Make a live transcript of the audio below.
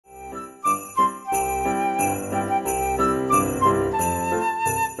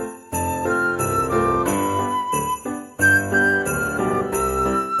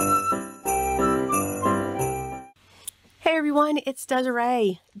it's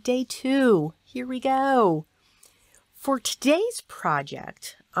Desiree. Day 2. Here we go. For today's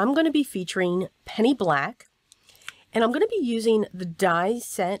project, I'm going to be featuring Penny Black, and I'm going to be using the die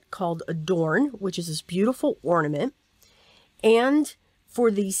set called Adorn, which is this beautiful ornament. And for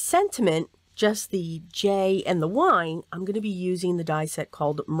the sentiment, just the J and the Y, I'm going to be using the die set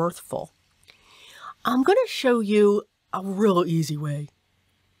called Mirthful. I'm going to show you a real easy way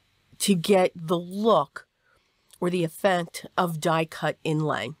to get the look or the effect of die cut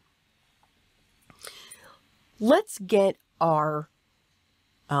inlay. Let's get our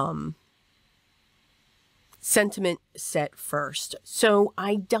sentiment set first. So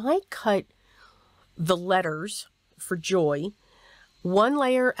I die cut the letters for joy, one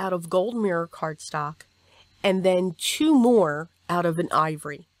layer out of gold mirror cardstock, and then 2 more out of an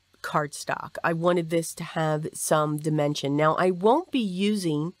ivory cardstock. I wanted this to have some dimension. Now I won't be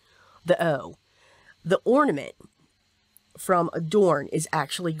using the O. The ornament from Adorn is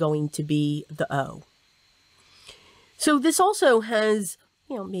actually going to be the O. So this also has,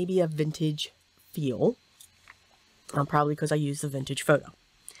 you know, maybe a vintage feel. Probably because I used the vintage photo.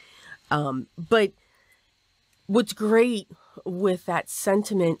 But what's great with that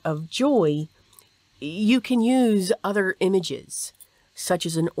sentiment of joy, you can use other images, such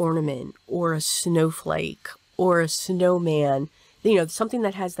as an ornament or a snowflake or a snowman, you know, something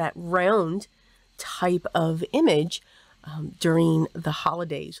that has that round type of image during the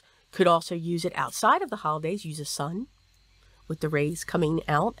holidays. Could also use it outside of the holidays, use a sun with the rays coming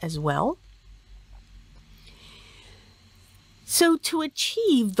out as well. So to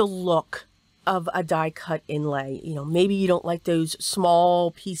achieve the look of a die cut inlay, you know, maybe you don't like those small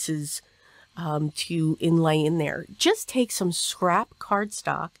pieces to inlay in there. Just take some scrap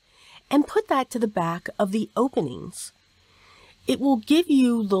cardstock and put that to the back of the openings. It will give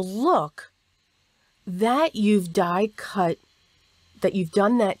you the look that you've die cut, that you've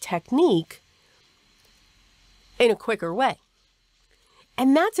done that technique in a quicker way.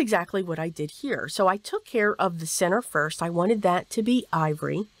 And that's exactly what I did here. So I took care of the center first. I wanted that to be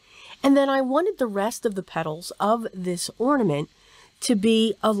ivory. And then I wanted the rest of the petals of this ornament to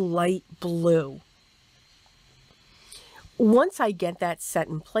be a light blue. Once I get that set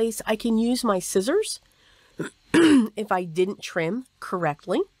in place, I can use my scissors if I didn't trim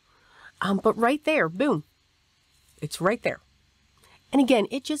correctly. But right there, boom, it's right there. And again,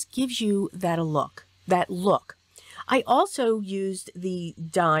 it just gives you that look. I also used the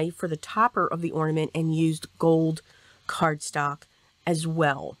die for the topper of the ornament and used gold cardstock as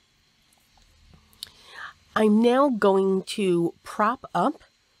well. I'm now going to prop up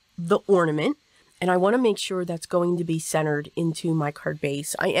the ornament, and I want to make sure that's going to be centered into my card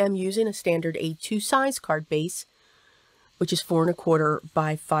base. I am using a standard A2 size card base, which is 4 1/4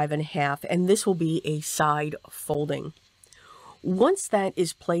 by 5 1/2, and this will be a side folding. Once that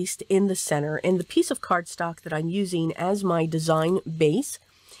is placed in the center, and the piece of cardstock that I'm using as my design base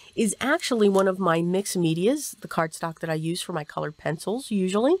is actually one of my mixed medias, the cardstock that I use for my colored pencils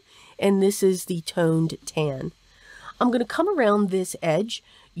usually, and this is the toned tan. I'm going to come around this edge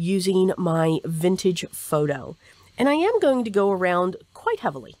using my vintage photo, and I am going to go around quite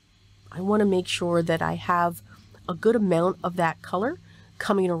heavily. I want to make sure that I have a good amount of that color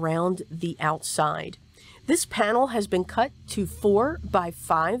coming around the outside. This panel has been cut to 4 by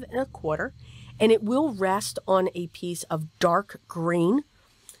 5 1/4, and it will rest on a piece of dark green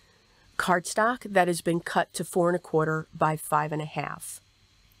cardstock that has been cut to 4 1/4 by 5 1/2.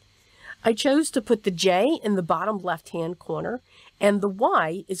 I chose to put the J in the bottom left-hand corner, and the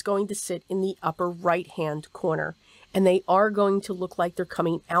Y is going to sit in the upper right-hand corner, and they are going to look like they're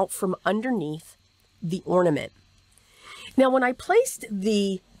coming out from underneath the ornament. Now, when I placed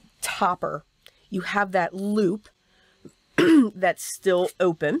the topper, you have that loop that's still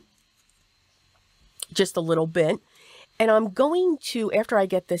open, just a little bit. And I'm going to, after I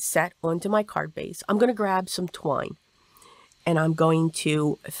get this set onto my card base, I'm going to grab some twine. And I'm going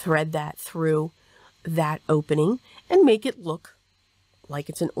to thread that through that opening and make it look like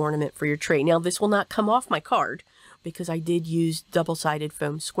it's an ornament for your tray. Now, this will not come off my card because I did use double-sided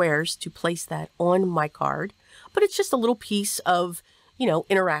foam squares to place that on my card. But it's just a little piece of, you know,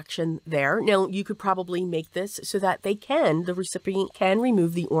 interaction there. Now, you could probably make this so that the recipient can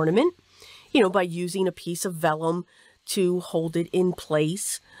remove the ornament, you know, by using a piece of vellum to hold it in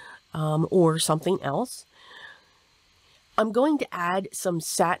place or something else. I'm going to add some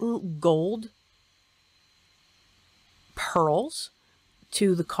satin gold pearls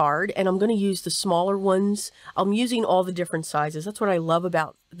to the card, and I'm going to use the smaller ones. I'm using all the different sizes. That's what I love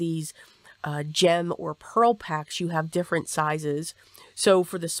about these gem or pearl packs. You have different sizes. So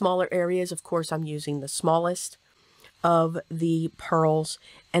for the smaller areas, of course, I'm using the smallest. of the pearls,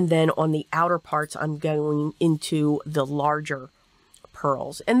 and then on the outer parts I'm going into the larger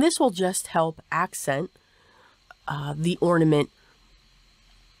pearls, and this will just help accent the ornament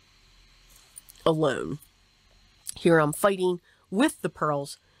alone. Here I'm fighting with the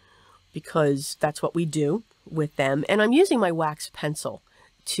pearls because that's what we do with them, and I'm using my wax pencil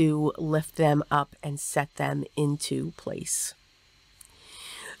to lift them up and set them into place.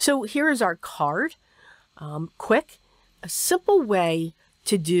 So here is our card. Quick, a simple way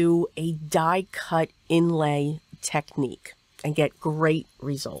to do a die cut inlay technique and get great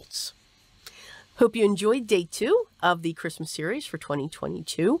results. Hope you enjoyed day 2 of the Christmas series for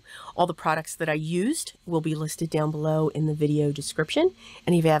 2022. All the products that I used will be listed down below in the video description.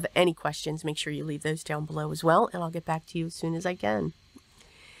 And if you have any questions, make sure you leave those down below as well, and I'll get back to you as soon as I can.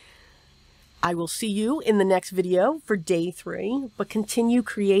 I will see you in the next video for day 3, but continue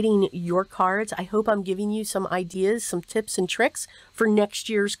creating your cards. I hope I'm giving you some ideas, some tips and tricks for next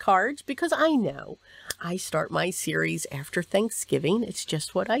year's cards, because I know I start my series after Thanksgiving. It's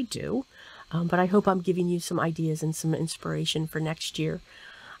just what I do. But I hope I'm giving you some ideas and some inspiration for next year.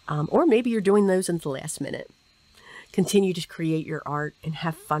 Or maybe you're doing those in the last minute. Continue to create your art and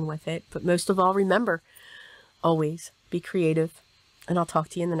have fun with it. But most of all, remember, always be creative. And I'll talk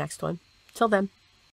to you in the next one. Till then.